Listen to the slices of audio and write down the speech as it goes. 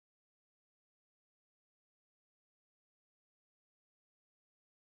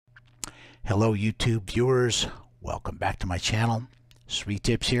Hello YouTube viewers, welcome back to my channel. Sri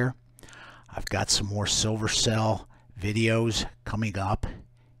Tips here. I've got some more Silver Cell videos coming up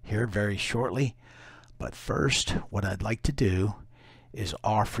here very shortly, but first what I'd like to do is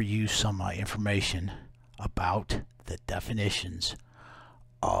offer you some information about the definitions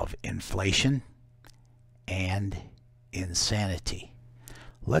of inflation and insanity.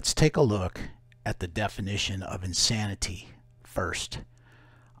 Let's take a look at the definition of insanity first.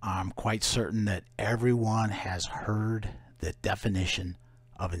 I'm quite certain that everyone has heard the definition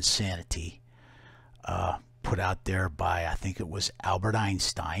of insanity put out there by, I think it was Albert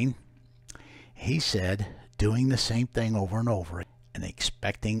Einstein. He said, doing the same thing over and over and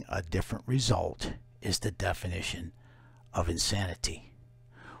expecting a different result is the definition of insanity.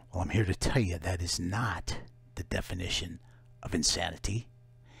 Well, I'm here to tell you that is not the definition of insanity.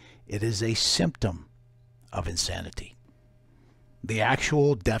 It is a symptom of insanity. The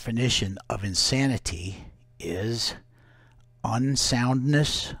actual definition of insanity is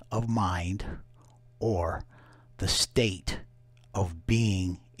unsoundness of mind, or the state of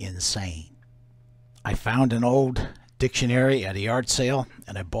being insane. I found an old dictionary at a yard sale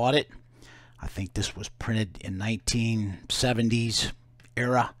and I bought it. I think this was printed in 1970s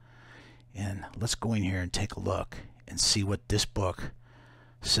era. And let's go in here and take a look and see what this book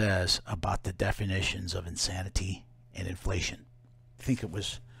says about the definitions of insanity and inflation. I think it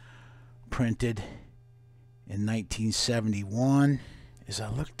was printed in 1971. As I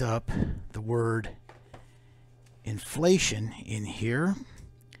looked up the word inflation in here,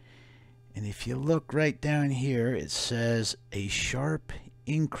 and if you look right down here, it says a sharp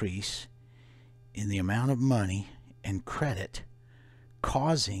increase in the amount of money and credit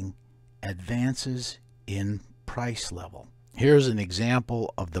causing advances in price level. Here's an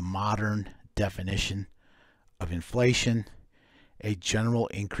example of the modern definition of inflation: a general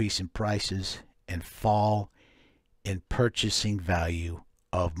increase in prices and fall in purchasing value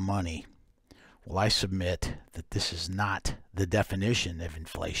of money. Well, I submit that this is not the definition of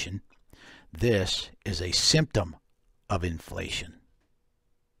inflation. This is a symptom of inflation.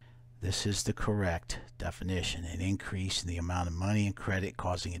 This is the correct definition: an increase in the amount of money and credit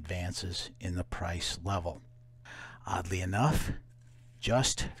causing advances in the price level. Oddly enough,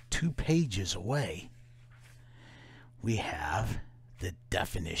 just 2 pages away, we have the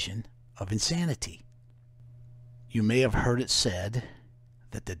definition of insanity. You may have heard it said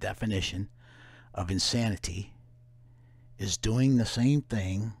that the definition of insanity is doing the same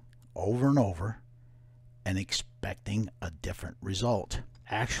thing over and over and expecting a different result.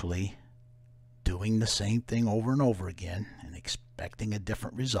 Actually, doing the same thing over and over again and expecting a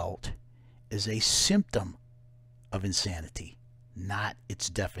different result is a symptom of insanity, not its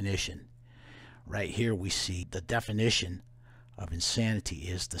definition. Right here we see the definition of insanity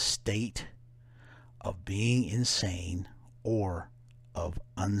is the state of being insane or of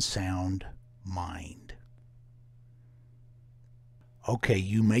unsound mind. Okay,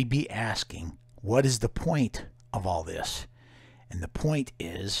 you may be asking, what is the point of all this? And the point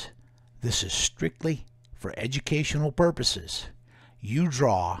is, this is strictly for educational purposes. You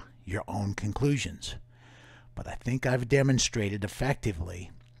draw your own conclusions. But I think I've demonstrated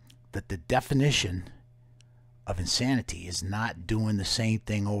effectively that the definition of insanity is not doing the same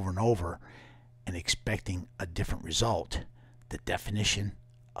thing over and over and expecting a different result. The definition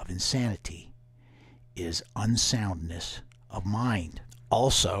of insanity is unsoundness of mind.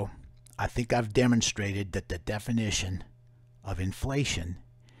 Also, I think I've demonstrated that the definition of inflation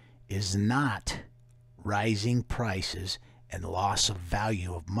is not rising prices and loss of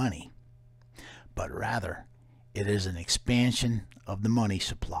value of money, but rather it is an expansion of the money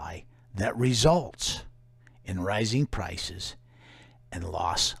supply that results in rising prices and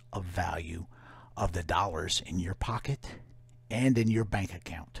loss of value of the dollars in your pocket and in your bank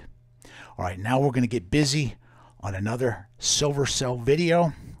account. All right, now we're going to get busy on another Silver Cell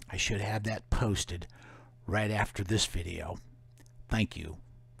video. I should have that posted right after this video. Thank you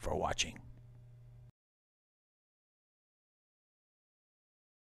for watching.